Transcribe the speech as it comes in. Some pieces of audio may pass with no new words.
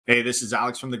Hey, this is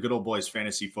Alex from the Good Old Boys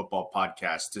Fantasy Football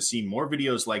Podcast. To see more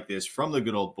videos like this from the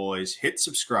Good Old Boys, hit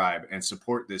subscribe and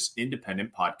support this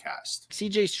independent podcast.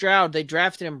 CJ Stroud, they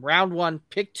drafted him round 1,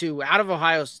 pick 2 out of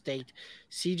Ohio State.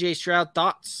 CJ Stroud,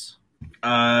 thoughts?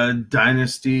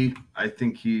 Dynasty. I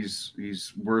think he's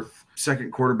worth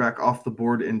second quarterback off the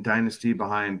board in Dynasty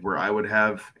behind where I would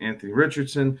have Anthony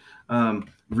Richardson.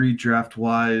 Redraft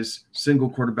wise, single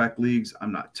quarterback leagues,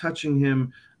 I'm not touching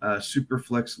him. Super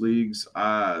flex leagues,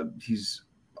 he's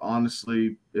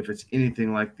honestly, if it's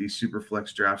anything like these super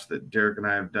flex drafts that Derek and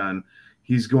I have done,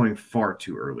 he's going far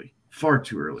too early.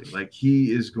 Like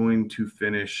he is going to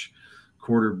finish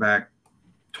quarterback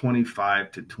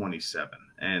 25 to 27.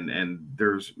 And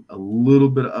there's a little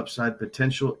bit of upside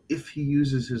potential if he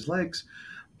uses his legs,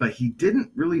 but he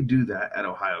didn't really do that at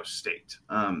Ohio State.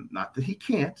 Not that he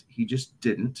can't, he just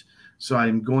didn't. So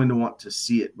I'm going to want to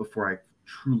see it before I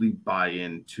truly buy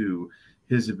into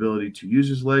his ability to use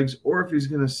his legs, or if he's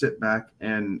going to sit back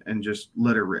and just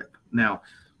let it rip. Now,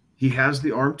 he has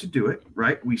the arm to do it,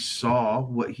 right? We saw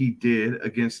what he did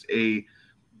against a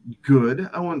good,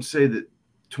 I wouldn't say that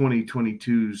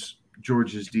 2022's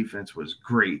Georgia's defense was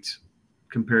great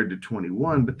compared to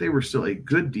 21, but they were still a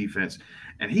good defense,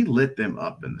 and he lit them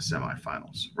up in the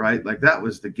semifinals, right? Like that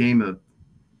was the game of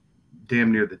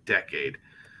damn near the decade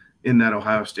in that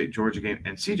Ohio State-Georgia game,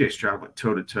 and CJ Stroud went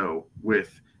toe-to-toe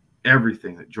with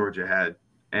everything that Georgia had,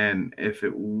 and if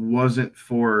it wasn't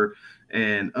for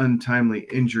an untimely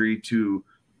injury to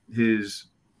his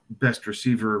best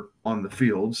receiver on the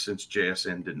field since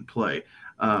JSN didn't play,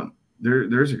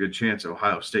 there's a good chance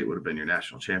Ohio State would have been your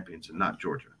national champions and not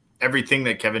Georgia. Everything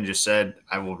that Kevin just said,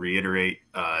 I will reiterate,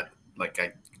 like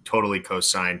I totally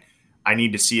co-sign. I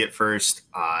need to see it first.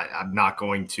 I'm not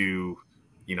going to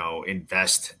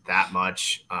invest that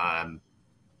much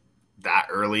that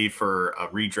early for a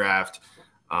redraft.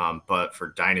 But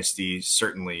for Dynasty,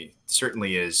 certainly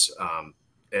is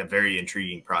a very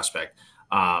intriguing prospect.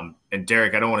 And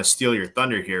Derek, I don't want to steal your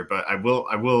thunder here, but I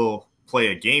will play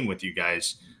a game with you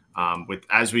guys. With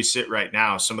as we sit right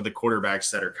now, some of the quarterbacks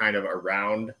that are kind of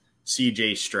around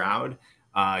CJ Stroud,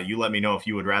 you let me know if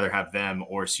you would rather have them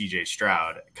or CJ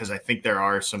Stroud, because I think there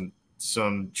are some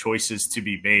choices to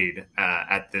be made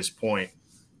at this point.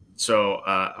 So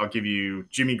I'll give you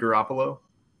Jimmy Garoppolo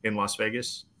in Las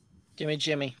Vegas. Give me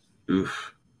Jimmy.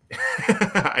 Oof.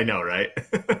 I know, right?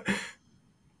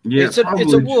 Yeah, it's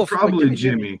a wolf. Probably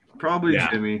Jimmy.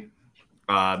 Yeah. Jimmy.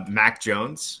 Mac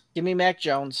Jones. Give me Mac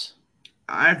Jones.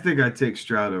 I think I take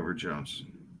Stroud over Jones.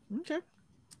 Okay.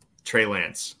 Trey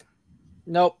Lance.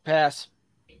 Nope, pass.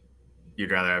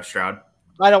 You'd rather have Stroud?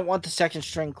 I don't want the second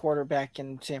string quarterback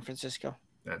in San Francisco.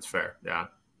 That's fair. Yeah.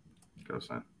 Go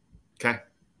sign. Okay.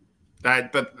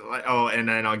 And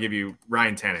then I'll give you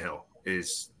Ryan Tannehill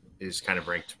is kind of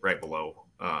ranked right below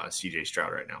CJ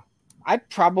Stroud right now. I'd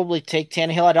probably take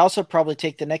Tannehill. I'd also probably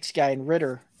take the next guy in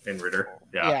Ritter.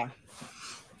 Yeah.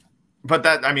 But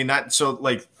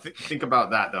think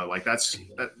about that though. Like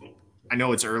that. I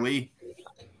know it's early,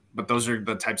 but those are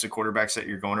the types of quarterbacks that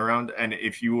you're going around. And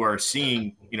if you are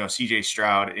seeing, CJ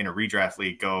Stroud in a redraft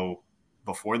league go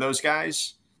before those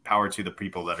guys, power to the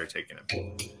people that are taking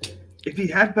him. If he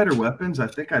had better weapons, I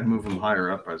think I'd move him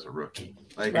higher up as a rookie.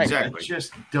 Like, exactly.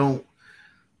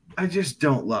 I just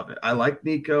don't love it. I like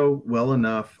Nico well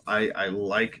enough. I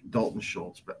like Dalton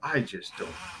Schultz, but I just don't,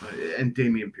 and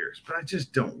Dameon Pierce, but I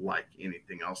just don't like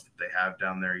anything else that they have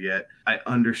down there yet. I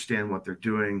understand what they're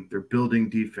doing. They're building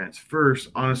defense first.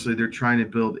 Honestly, they're trying to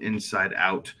build inside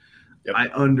out. Yep. I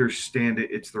understand it.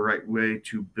 It's the right way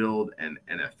to build an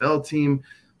NFL team.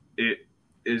 It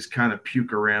is kind of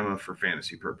puke-a-rama for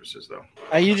fantasy purposes, though.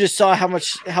 You just saw how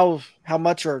much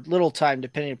or little time,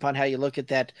 depending upon how you look at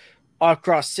that,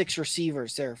 across 6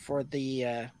 receivers there for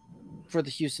the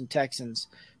Houston Texans,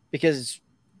 because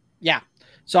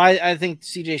so I think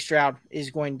CJ Stroud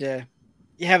is going to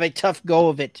have a tough go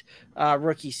of it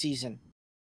rookie season.